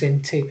goes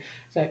into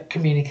the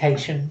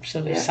communication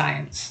sort of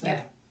science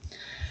there.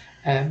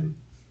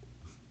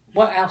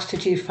 What else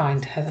did you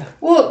find, Heather?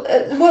 Well,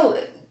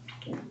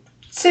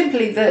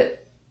 simply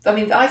that. I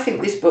mean, I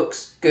think this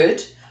book's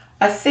good.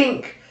 I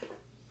think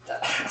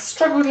I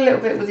struggled a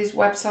little bit with his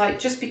website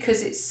just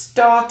because it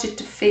started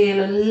to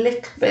feel a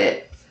little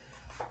bit.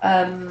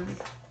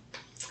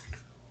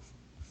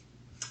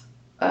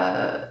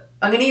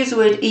 I'm going to use the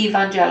word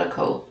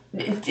evangelical,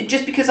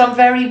 just because I'm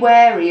very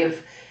wary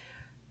of.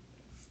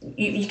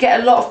 You get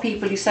a lot of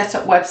people who set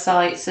up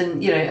websites,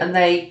 and and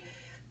they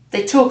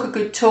talk a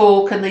good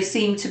talk, and they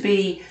seem to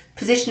be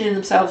positioning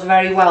themselves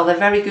very well. They're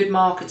very good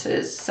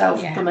marketers,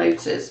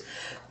 self-promoters.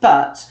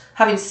 But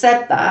having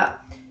said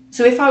that,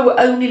 so if I were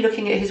only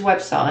looking at his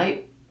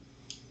website,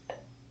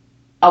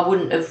 I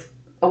wouldn't have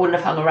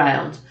hung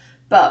around.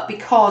 But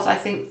because I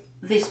think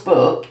this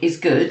book is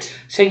good.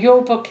 So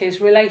your book is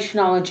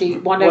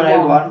Relationology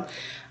 101.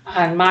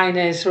 And mine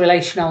is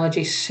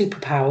Relationology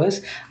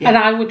Superpowers. Yeah. And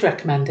I would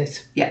recommend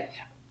it.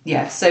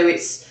 Yeah. So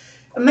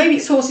maybe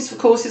it's horses for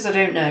courses, I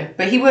don't know.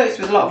 But he works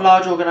with a lot of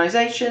large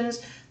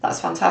organisations.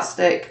 That's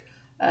fantastic.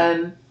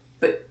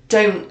 But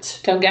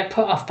don't get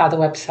put off by the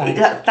website.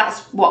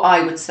 That's what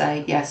I would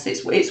say. Yes,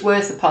 it's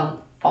worth a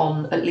punt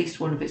on at least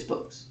one of his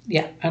books.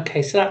 Yeah.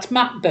 Okay. So that's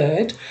Matt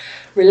Bird,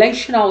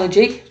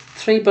 Relationology,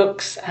 3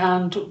 books,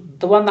 and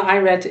the one that I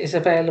read is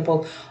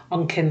available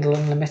on Kindle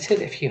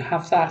Unlimited. If you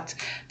have that,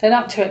 they're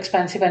not too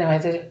expensive anyway.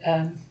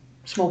 They're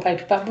small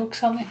paperback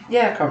books, aren't they?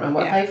 Yeah, I can't remember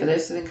what I paid for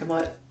this. I think I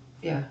might.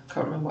 Yeah, I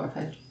can't remember what I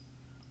paid.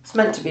 It's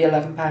meant to be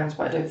 £11,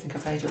 but I don't think I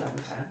paid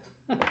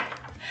 £11.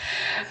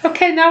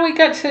 Okay, now we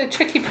get to the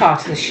tricky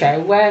part of the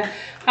show where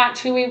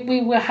actually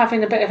we were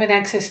having a bit of an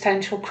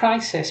existential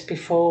crisis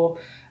before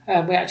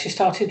we actually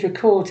started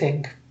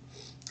recording.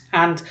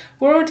 And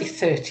we're already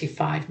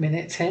 35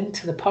 minutes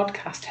into the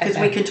podcast. Because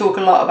we can talk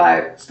a lot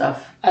about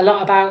stuff.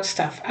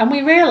 And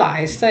we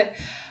realised that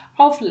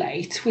of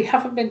late we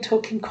haven't been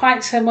talking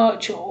quite so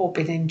much or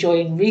been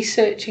enjoying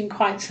researching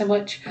quite so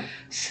much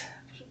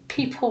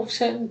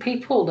certain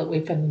people that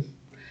we've been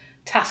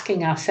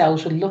tasking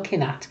ourselves with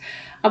looking at.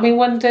 And we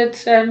wondered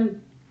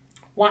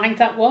why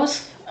that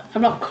was.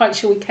 I'm not quite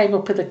sure we came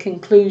up with a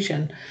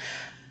conclusion.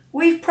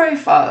 We've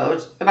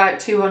profiled about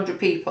 200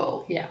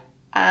 people. Yeah.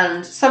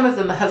 And some of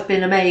them have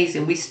been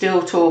amazing. We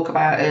still talk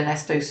about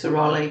Ernesto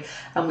Ceroli,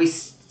 and we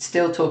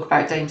still talk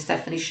about Dame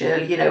Stephanie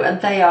Shirley, and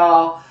they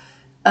are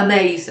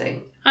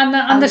amazing.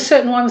 And there's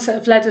certain ones that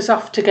have led us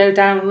off to go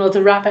down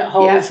other rabbit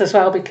holes as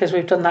well, because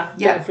we've done that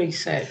bit of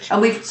research. And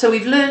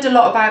we've learned a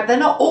lot about. They're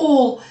not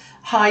all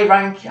high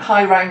ranking,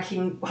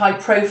 high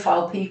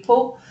profile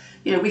people.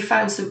 We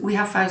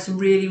have found some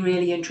really,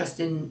 really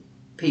interesting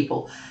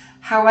people.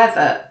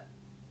 However,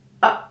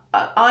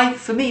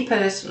 for me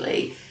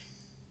personally,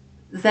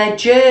 their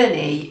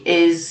journey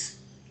is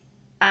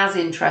as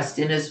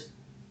interesting as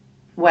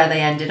where they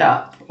ended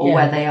up or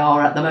where they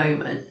are at the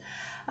moment.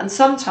 And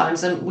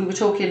sometimes, and we were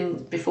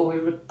talking before we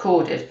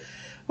recorded,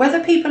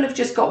 whether people have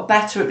just got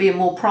better at being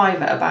more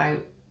private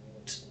about.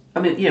 I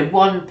mean,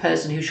 one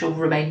person who shall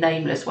remain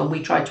nameless when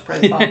we tried to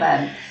profile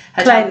them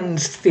had had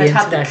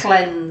the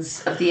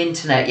cleanse of the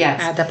internet,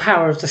 yes. Had the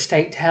power of the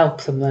state to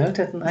help them, though,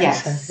 didn't they?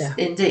 Yes,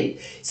 indeed.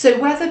 So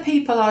whether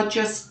people are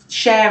just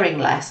sharing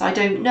less, I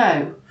don't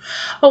know.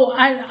 Oh,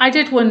 I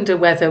did wonder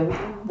whether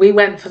we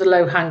went for the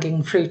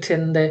low-hanging fruit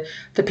in the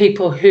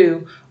people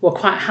who were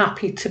quite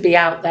happy to be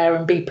out there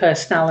and be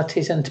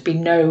personalities and to be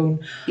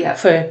known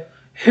for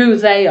who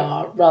they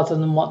are rather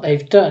than what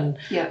they've done.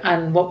 Yeah.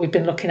 And what we've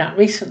been looking at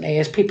recently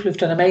is people who've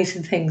done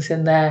amazing things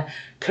in their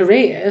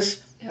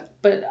careers,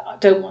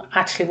 but don't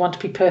actually want to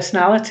be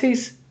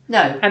personalities.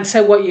 No. And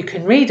so what you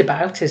can read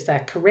about is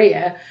their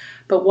career,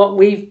 but what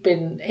we've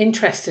been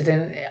interested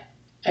in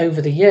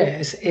over the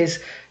years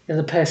is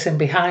the person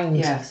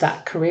behind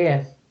that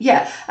career.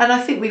 Yeah, and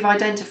I think we've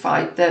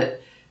identified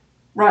that,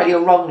 rightly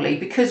or wrongly,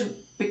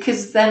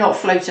 because they're not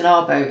floating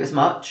our boat as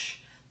much,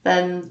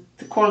 then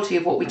the quality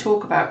of what we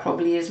talk about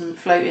probably isn't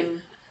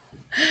floating,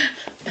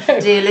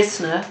 dear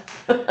listener,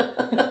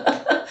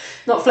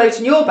 not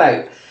floating your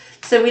boat.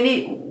 So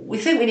we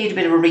think we need a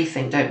bit of a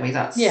rethink, don't we?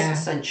 That's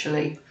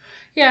essentially.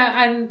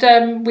 Yeah,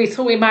 and we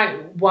thought we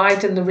might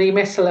widen the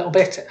remit a little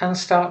bit and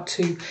start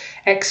to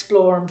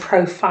explore and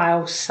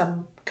profile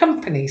some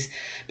companies,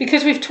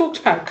 because we've talked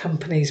about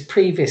companies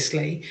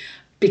previously,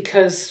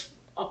 because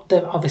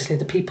obviously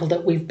the people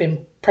that we've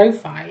been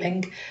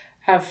profiling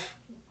have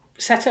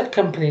set up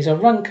companies or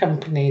run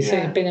companies,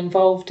 have been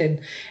involved in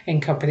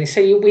companies.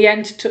 So we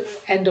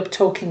end up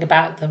talking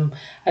about them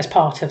as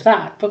part of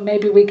that. But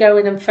maybe we go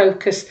in and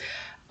focus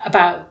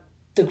about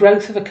the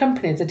growth of a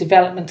company, the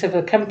development of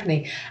a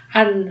company.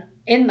 And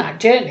in that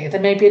journey,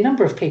 there may be a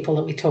number of people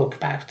that we talk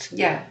about.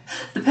 Yeah.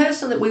 The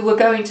person that we were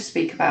going to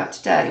speak about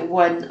today,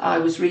 when I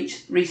was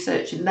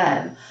researching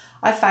them,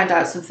 I found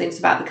out some things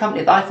about the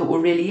company that I thought were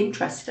really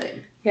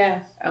interesting.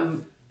 Yeah.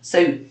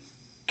 So,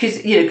 because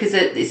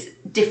it's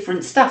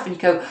different stuff, and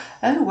you go,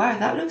 oh wow,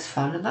 that looks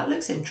fun and that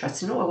looks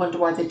interesting. Oh, I wonder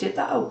why they did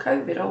that. Oh,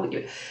 COVID. Oh,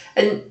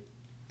 and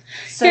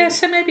so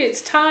so maybe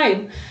it's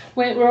time.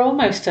 We're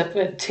almost up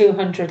at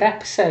 200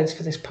 episodes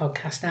for this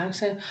podcast now,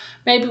 so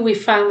maybe we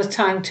found the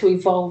time to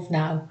evolve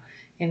now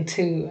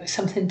into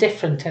something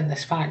different in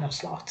this final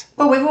slot.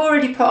 Well, we've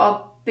already put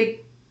our big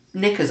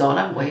knickers on,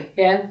 haven't we?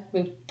 Yeah,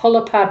 we pull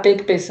up our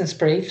big business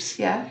briefs.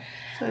 Yeah.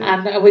 So,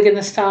 and we're going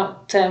to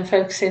start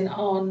focusing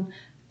on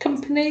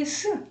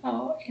companies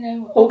or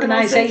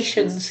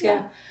organisations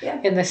yeah,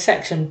 in this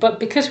section. But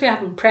because we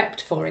haven't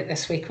prepped for it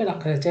this week, we're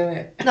not going to do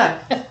it.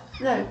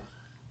 No.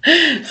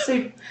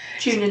 So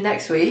tune in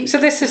next week. So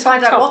this is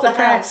find hot out off what the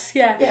press.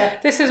 Yeah.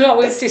 This is what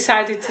we've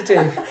decided to do.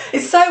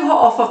 It's so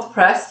hot off the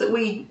press that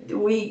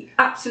we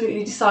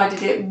absolutely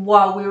decided it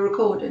while we were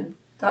recording.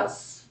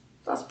 That's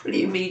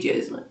pretty immediate,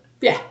 isn't it?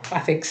 Yeah, I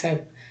think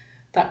so.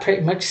 That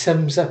pretty much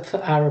sums up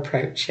our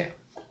approach. Yeah.